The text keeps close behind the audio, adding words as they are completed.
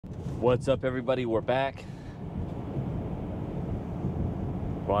What's up, everybody? We're back.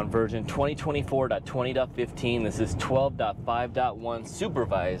 We're on version 2024.20.15. This is 12.5.1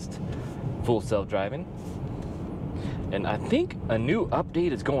 supervised full self-driving. And I think a new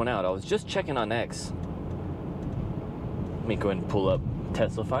update is going out. I was just checking on X. Let me go ahead and pull up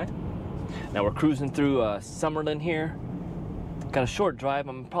Teslafy. Now we're cruising through Summerlin here. Got a short drive.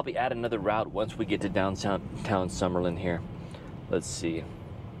 I'm probably add another route once we get to downtown Summerlin here. Let's see.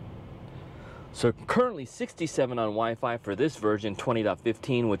 So currently 67 on Wi-Fi for this version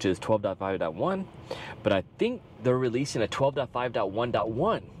 20.15, which is 12.5.1. But I think they're releasing a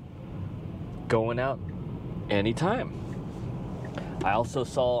 12.5.1.1 going out anytime. I also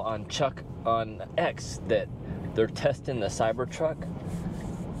saw on X that they're testing the Cybertruck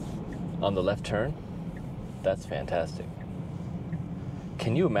on the left turn. That's fantastic.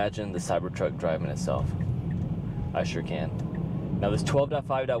 Can you imagine the Cybertruck driving itself? I sure can. Now this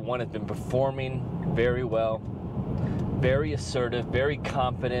 12.5.1 has been performing very well, very assertive, very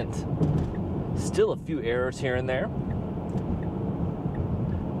confident. Still a few errors here and there.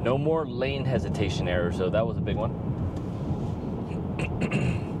 No more lane hesitation errors, so that was a big one.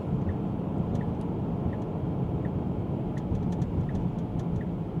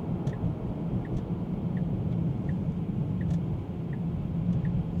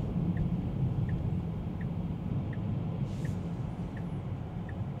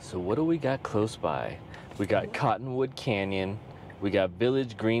 So what do we got close by? We got Cottonwood Canyon, we got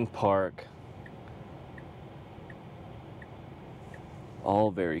Village Green Park.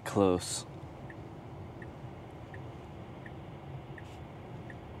 All very close.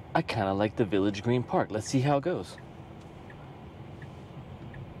 I kind of like the Village Green Park. Let's see how it goes.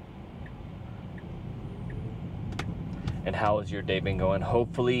 And how has your day been going?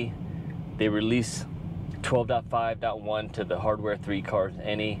 Hopefully they release 12.5.1 to the hardware 3 cars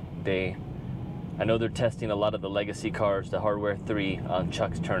any day. I know they're testing a lot of the legacy cars, the hardware 3 on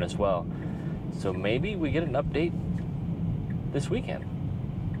Chuck's turn as well. So maybe we get an update this weekend.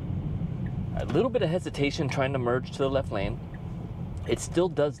 A little bit of hesitation trying to merge to the left lane. It still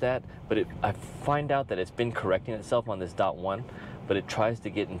does that, but I find out that it's been correcting itself on this dot 1, but it tries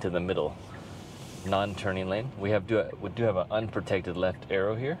to get into the middle non-turning lane. We do have an unprotected left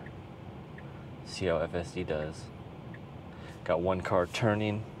arrow here. See how FSD does. Got one car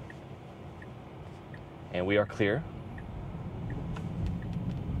turning, and we are clear.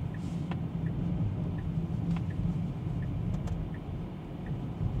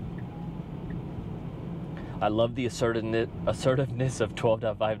 I love the assertiveness of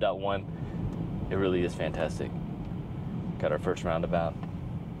 12.5.1. It really is fantastic. Got our first roundabout.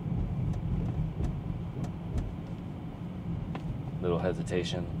 Little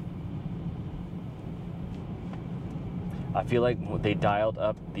hesitation. I feel like they dialed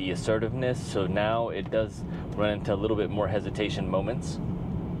up the assertiveness, so now it does run into a little bit more hesitation moments.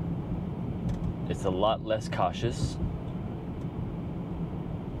 It's a lot less cautious.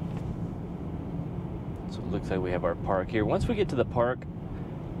 So it looks like we have our park here. Once we get to the park,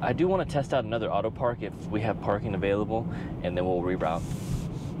 I do want to test out another auto park if we have parking available, and then we'll reroute.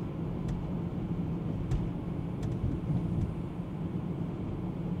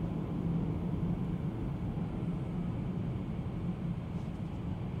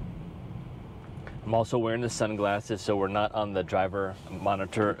 I'm also wearing the sunglasses, so we're not on the driver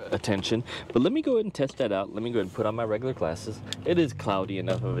monitor attention. But let me go ahead and test that out. Let me go ahead and put on my regular glasses. It is cloudy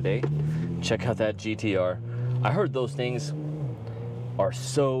enough of a day. Check out that GTR. I heard those things are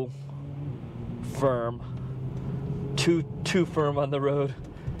so firm, too firm on the road,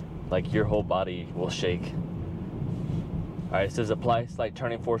 like your whole body will shake. All right, it says apply slight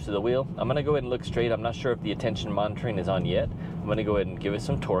turning force to the wheel. I'm gonna go ahead and look straight. I'm not sure if the attention monitoring is on yet. I'm gonna go ahead and give it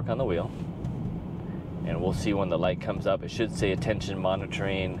some torque on the wheel. And we'll see when the light comes up. It should say attention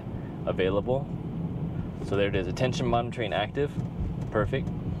monitoring available. So there it is, attention monitoring active. Perfect.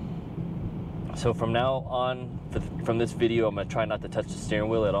 So from now on, from this video, I'm gonna try not to touch the steering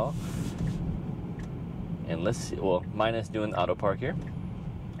wheel at all. And let's see, well, minus doing auto park here.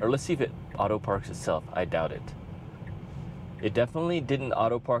 Or let's see if it auto parks itself. I doubt it. It definitely didn't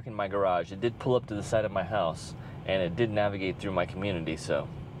auto park in my garage. It did pull up to the side of my house, and it did navigate through my community, so.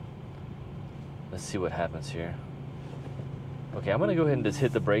 Let's see what happens here. Okay, I'm gonna go ahead and just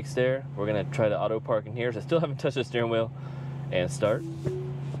hit the brakes there. We're gonna try to auto park in here. So I still haven't touched the steering wheel. And start.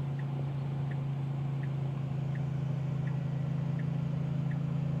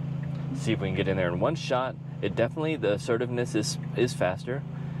 See if we can get in there in one shot. It definitely, the assertiveness is faster.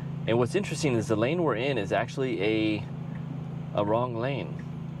 And what's interesting is the lane we're in is actually a wrong lane.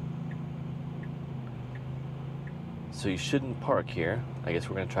 so you shouldn't park here. I guess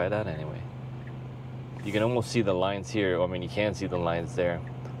we're gonna try it out anyway. You can almost see the lines here. I mean, you can see the lines there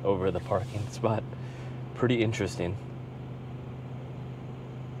over the parking spot. Pretty interesting.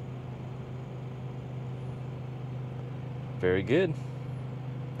 Very good.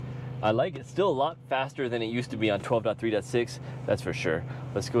 I like it. Still a lot faster than it used to be on 12.3.6, that's for sure.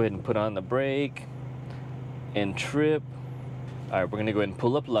 Let's go ahead and put on the brake and trip. All right, we're gonna go ahead and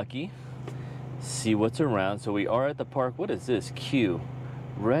pull up Lucky, see what's around. So we are at the park. What is this? Q,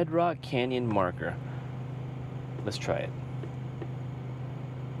 Red Rock Canyon marker. Let's try it.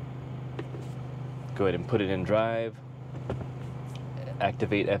 Go ahead and put it in drive,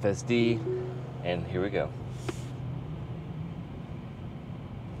 activate FSD, and here we go.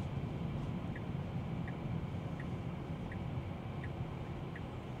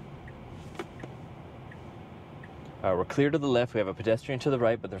 All right, we're clear to the left. We have a pedestrian to the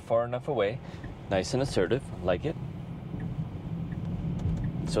right, but they're far enough away. Nice and assertive, like it.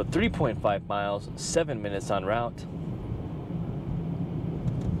 So 3.5 miles, 7 minutes en route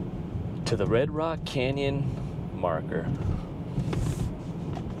to the Red Rock Canyon marker.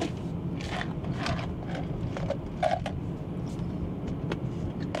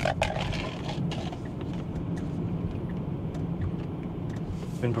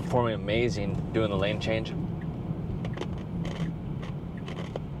 Been performing amazing doing the lane change.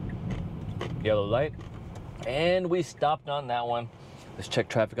 Yellow light, and we stopped on that one. Let's check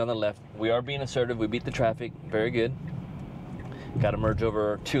traffic on the left. We are being assertive. We beat the traffic. Very good. Got to merge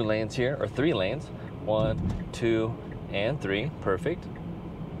over 2 lanes here, or 3 lanes. 1, 2, and 3. Perfect.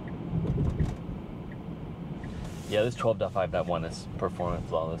 Yeah, this 12.5.1 is performing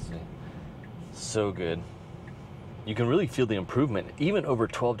flawlessly. So good. You can really feel the improvement even over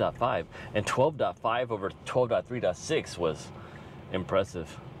 12.5, and 12.5 over 12.3.6 was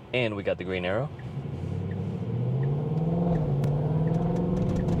impressive. And we got the green arrow.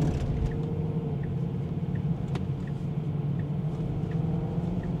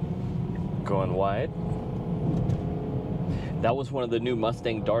 Going wide. That was one of the new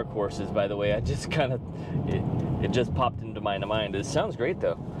Mustang dark horses, by the way. I just kind of, it just popped into my mind. It sounds great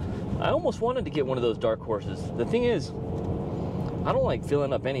though. I almost wanted to get one of those dark horses. The thing is, I don't like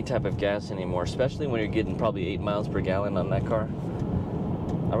filling up any type of gas anymore, especially when you're getting probably 8 miles per gallon on that car.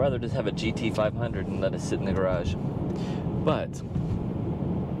 I'd rather just have a GT 500 and let it sit in the garage. But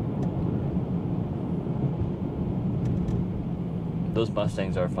those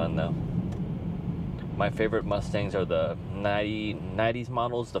Mustangs are fun though. My favorite Mustangs are the 90s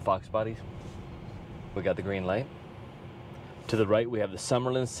models, the Fox bodies. We got the green light. To the right we have the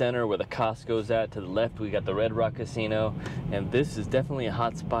Summerlin Center where the Costco's at. To the left we got the Red Rock Casino, and this is definitely a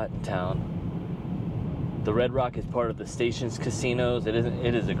hot spot in town. The Red Rock is part of the station's casinos. It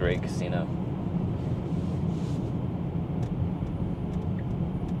is a great casino.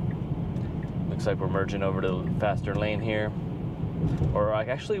 Looks like we're merging over to the faster lane here. Or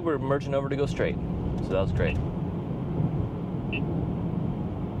actually we're merging over to go straight. So that was great.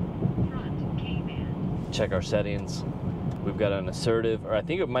 Check our settings. We've got an assertive, or I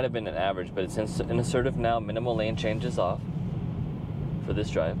think it might have been an average, but it's an assertive now. Minimal lane changes off for this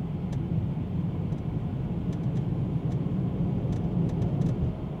drive.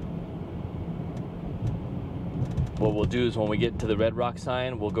 What we'll do is when we get to the Red Rock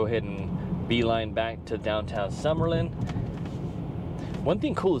sign, we'll go ahead and beeline back to downtown Summerlin. One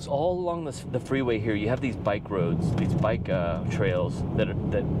thing cool is all along the freeway here, you have these bike roads, these bike trails that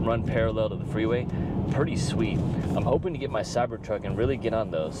run parallel to the freeway. Pretty sweet. I'm hoping to get my Cybertruck and really get on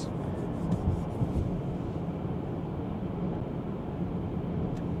those.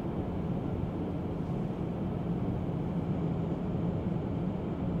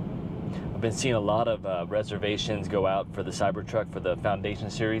 I've been seeing a lot of reservations go out for the Cybertruck for the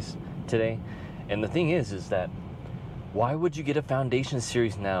Foundation Series today. And the thing is that why would you get a Foundation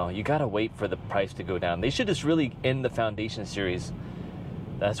Series now? You gotta wait for the price to go down. They should just really end the Foundation Series.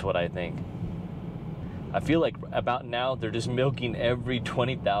 That's what I think. I feel like about now they're just milking every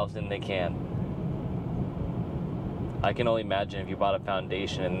 20,000 they can. I can only imagine if you bought a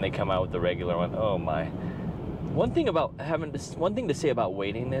Foundation and they come out with the regular one. Oh my. One thing to say about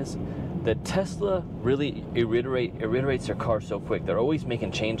waiting is that Tesla really iterates their car so quick. They're always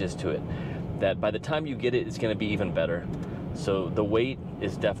making changes to it that by the time you get it, it's going to be even better. So the wait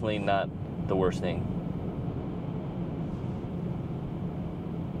is definitely not the worst thing.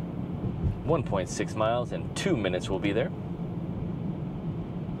 1.6 miles and 2 minutes we'll be there.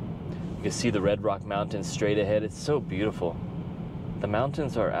 You can see the Red Rock Mountains straight ahead. It's so beautiful. The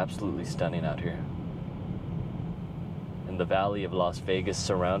mountains are absolutely stunning out here. In the valley of Las Vegas,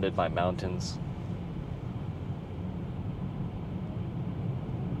 surrounded by mountains.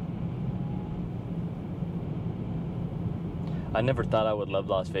 I never thought I would love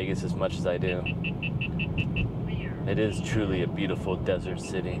Las Vegas as much as I do. It is truly a beautiful desert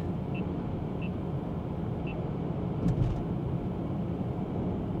city.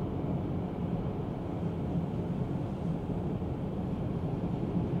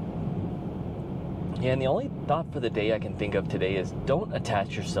 Yeah, and the only thought for the day I can think of today is don't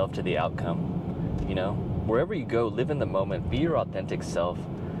attach yourself to the outcome. You know, wherever you go, live in the moment, be your authentic self.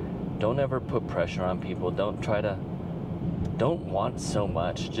 Don't ever put pressure on people. Don't want so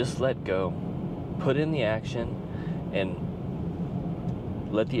much. Just let go. Put in the action and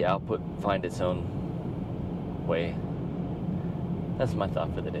let the output find its own way. That's my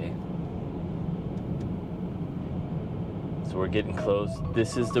thought for the day. So we're getting close.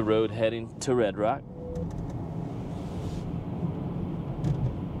 This is the road heading to Red Rock.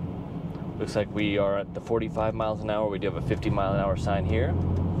 Looks like we are at the 45 miles an hour. We do have a 50-mile-an-hour sign here.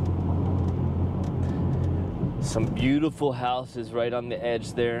 Some beautiful houses right on the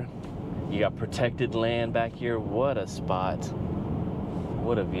edge there. You got protected land back here. What a spot.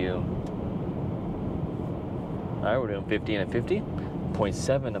 What a view. All right, we're doing 50 and a 50.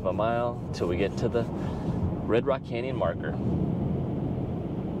 0.7 of a mile till we get to the Red Rock Canyon marker.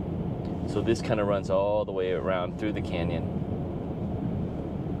 So this kind of runs all the way around through the canyon.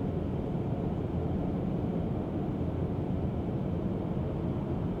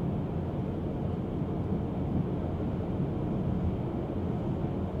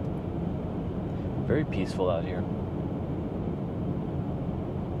 Very peaceful out here.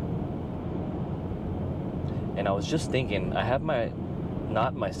 And I was just thinking, I have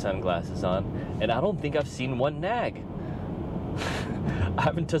not my sunglasses on, and I don't think I've seen one nag. I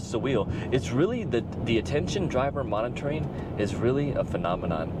haven't touched the wheel. It's really the attention driver monitoring is really a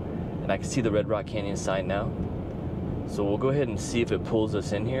phenomenon. And I can see the Red Rock Canyon sign now. So we'll go ahead and see if it pulls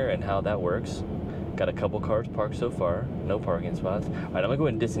us in here and how that works. Got a couple cars parked so far, no parking spots. All right, I'm gonna go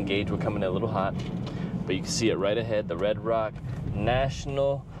ahead and disengage. We're coming in a little hot, but you can see it right ahead, the Red Rock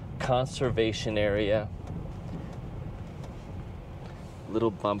National Conservation Area.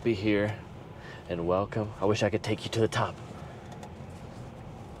 Little bumpy here, and welcome. I wish I could take you to the top.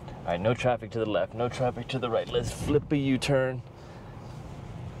 All right, no traffic to the left, no traffic to the right. Let's flip a U-turn.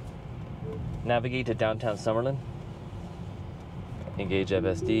 Navigate to downtown Summerlin. Engage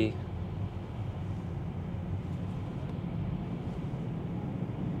FSD.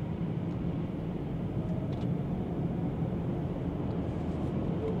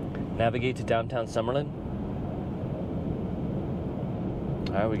 Navigate to downtown Summerlin.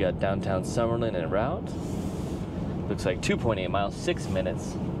 All right, we got downtown Summerlin en route. Looks like 2.8 miles, 6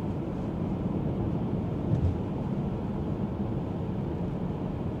 minutes.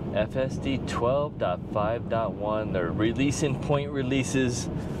 FSD 12.5.1. They're releasing point releases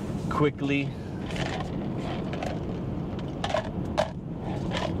quickly.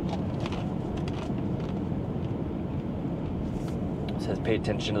 It says pay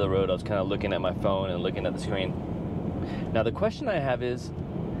attention to the road. I was kind of looking at my phone and looking at the screen. Now the question I have is,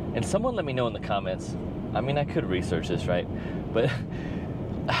 and someone let me know in the comments, I mean I could research this, right? But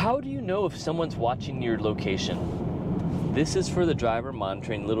how do you know if someone's watching your location? This is for the driver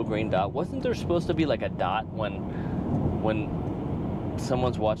monitoring, little green dot. Wasn't there supposed to be like a dot when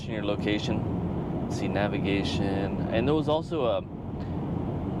someone's watching your location? Let's see, navigation. And there was also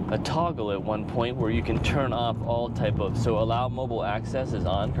a toggle at one point where you can turn off all type of, so allow mobile access is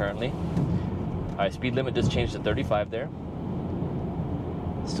on currently. All right, speed limit just changed to 35 there.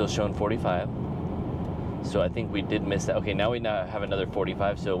 Still showing 45. So I think we did miss that. Okay, now we have another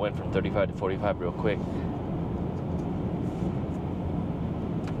 45, so it went from 35 to 45 real quick.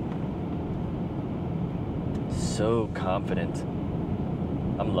 So confident.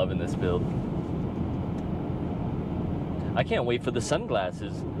 I'm loving this build. I can't wait for the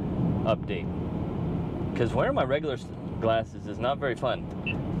sunglasses update, because wearing my regular glasses is not very fun.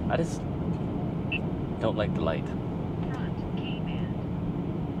 I just don't like the light.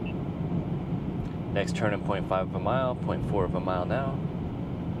 Next turn in 0.5 of a mile, 0.4 of a mile now.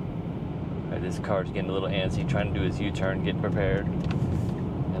 All right, this car's getting a little antsy, trying to do his U-turn, getting prepared.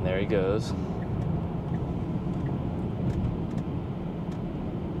 And there he goes.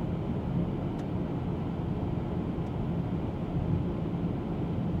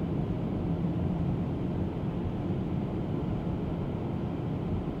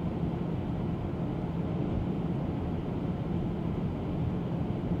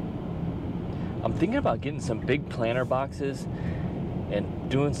 I'm thinking about getting some big planter boxes and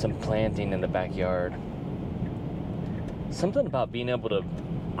doing some planting in the backyard. Something about being able to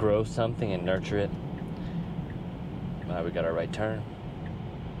grow something and nurture it. All right, we got our right turn.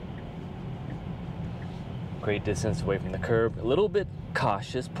 Great distance away from the curb. A little bit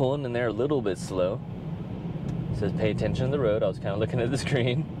cautious, pulling in there a little bit slow. It says pay attention to the road. I was kind of looking at the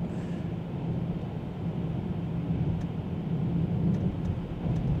screen.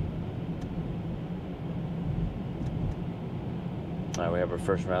 All right, we have our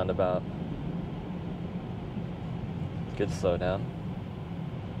first roundabout. Good slowdown.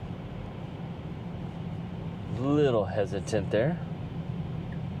 Little hesitant there.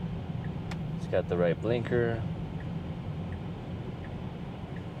 It's got the right blinker.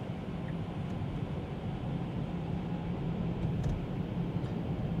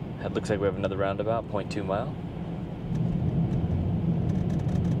 It looks like we have another roundabout, 0.2 mile.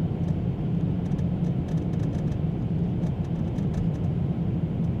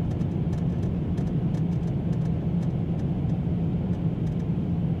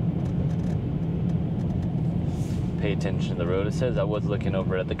 Pay attention to the road, it says. I was looking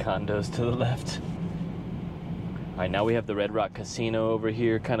over at the condos to the left. All right, now we have the Red Rock Casino over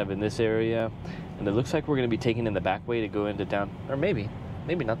here, kind of in this area. And it looks like we're gonna be taking in the back way to go into town, or maybe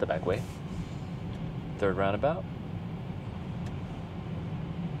not the back way. Third roundabout.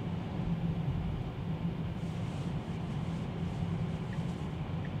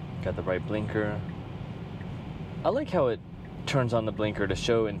 Got the right blinker. I like how it turns on the blinker to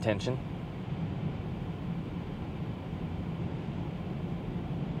show intention.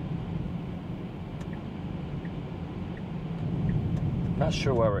 Not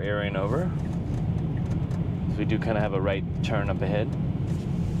sure why we're airing over. So we do kind of have a right turn up ahead.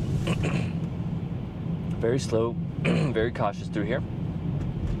 Very slow, very cautious through here.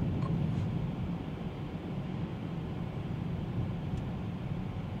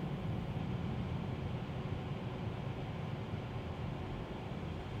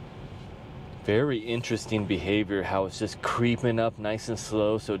 Very interesting behavior, how it's just creeping up nice and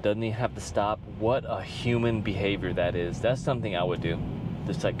slow so it doesn't even have to stop. What a human behavior that is. That's something I would do.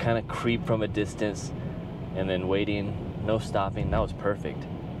 Just like kind of creep from a distance and then waiting, no stopping. That was perfect.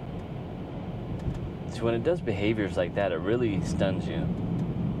 So when it does behaviors like that, it really stuns you.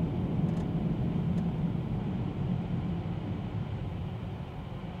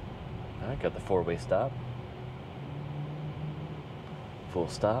 All right, got the four-way stop. Full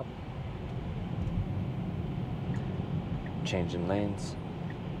stop. Changing lanes.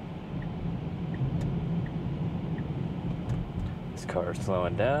 This car is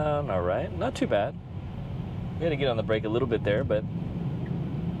slowing down. All right, not too bad. We had to get on the brake a little bit there, but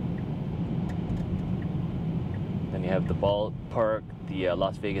then you have the ballpark, the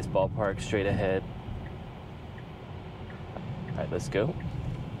Las Vegas ballpark straight ahead. All right, let's go.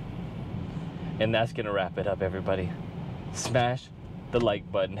 And that's gonna wrap it up, everybody. Smash the like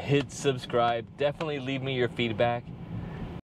button, hit subscribe, definitely leave me your feedback.